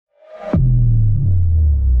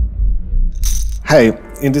Hey,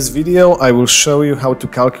 in this video I will show you how to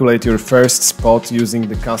calculate your first spot using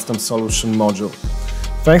the custom solution module.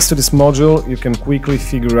 Thanks to this module you can quickly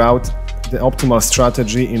figure out the optimal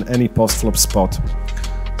strategy in any post-flop spot.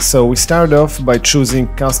 So we start off by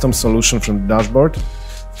choosing custom solution from the dashboard.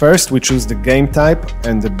 First we choose the game type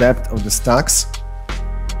and the depth of the stacks.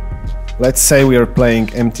 Let's say we are playing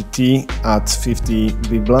MTT at 50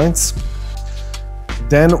 big blinds.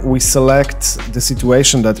 Then we select the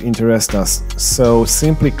situation that interests us. So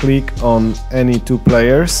simply click on any two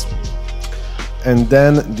players and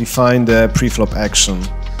then define the pre-flop action.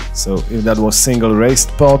 So if that was single raised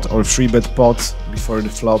pot or 3-bet pot before the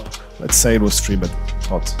flop, let's say it was 3-bet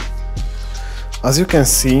pot. As you can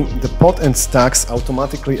see, the pot and stacks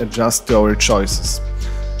automatically adjust to our choices.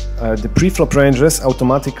 The pre-flop ranges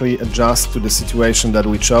automatically adjust to the situation that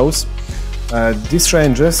we chose. These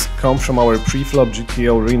ranges come from our pre-flop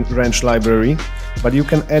GTO range library, but you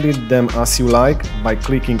can edit them as you like by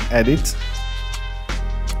clicking Edit.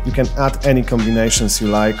 You can add any combinations you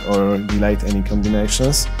like or delete any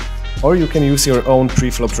combinations, or you can use your own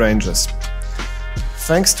pre-flop ranges.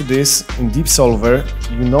 Thanks to this, in Deepsolver,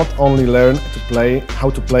 you not only learn how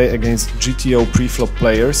to play against GTO pre-flop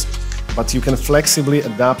players, but you can flexibly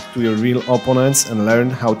adapt to your real opponents and learn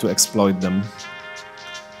how to exploit them.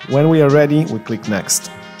 When we are ready, we click Next.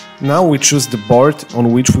 Now we choose the board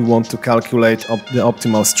on which we want to calculate the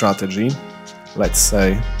optimal strategy. Let's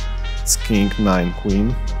say it's King, 9,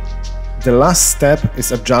 Queen. The last step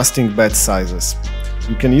is adjusting bet sizes.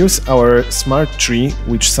 You can use our smart tree,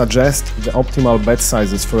 which suggests the optimal bet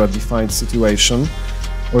sizes for a defined situation,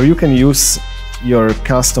 or you can use your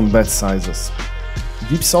custom bet sizes.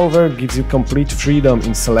 Deepsolver gives you complete freedom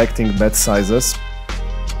in selecting bet sizes,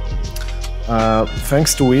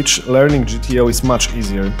 thanks to which learning GTO is much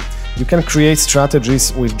easier. You can create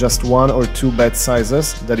strategies with just 1 or 2 bet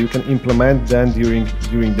sizes that you can implement then during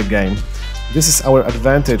the game. This is our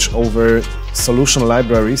advantage over solution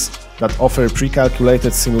libraries that offer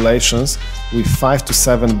pre-calculated simulations with 5 to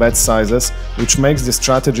 7 bet sizes, which makes the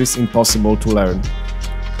strategies impossible to learn.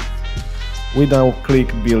 We now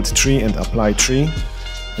click Build Tree and Apply Tree,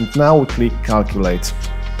 and now we click Calculate.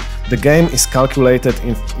 The game is calculated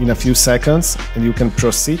in a few seconds and you can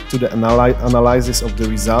proceed to the analysis of the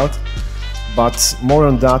result, but more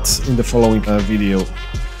on that in the following video.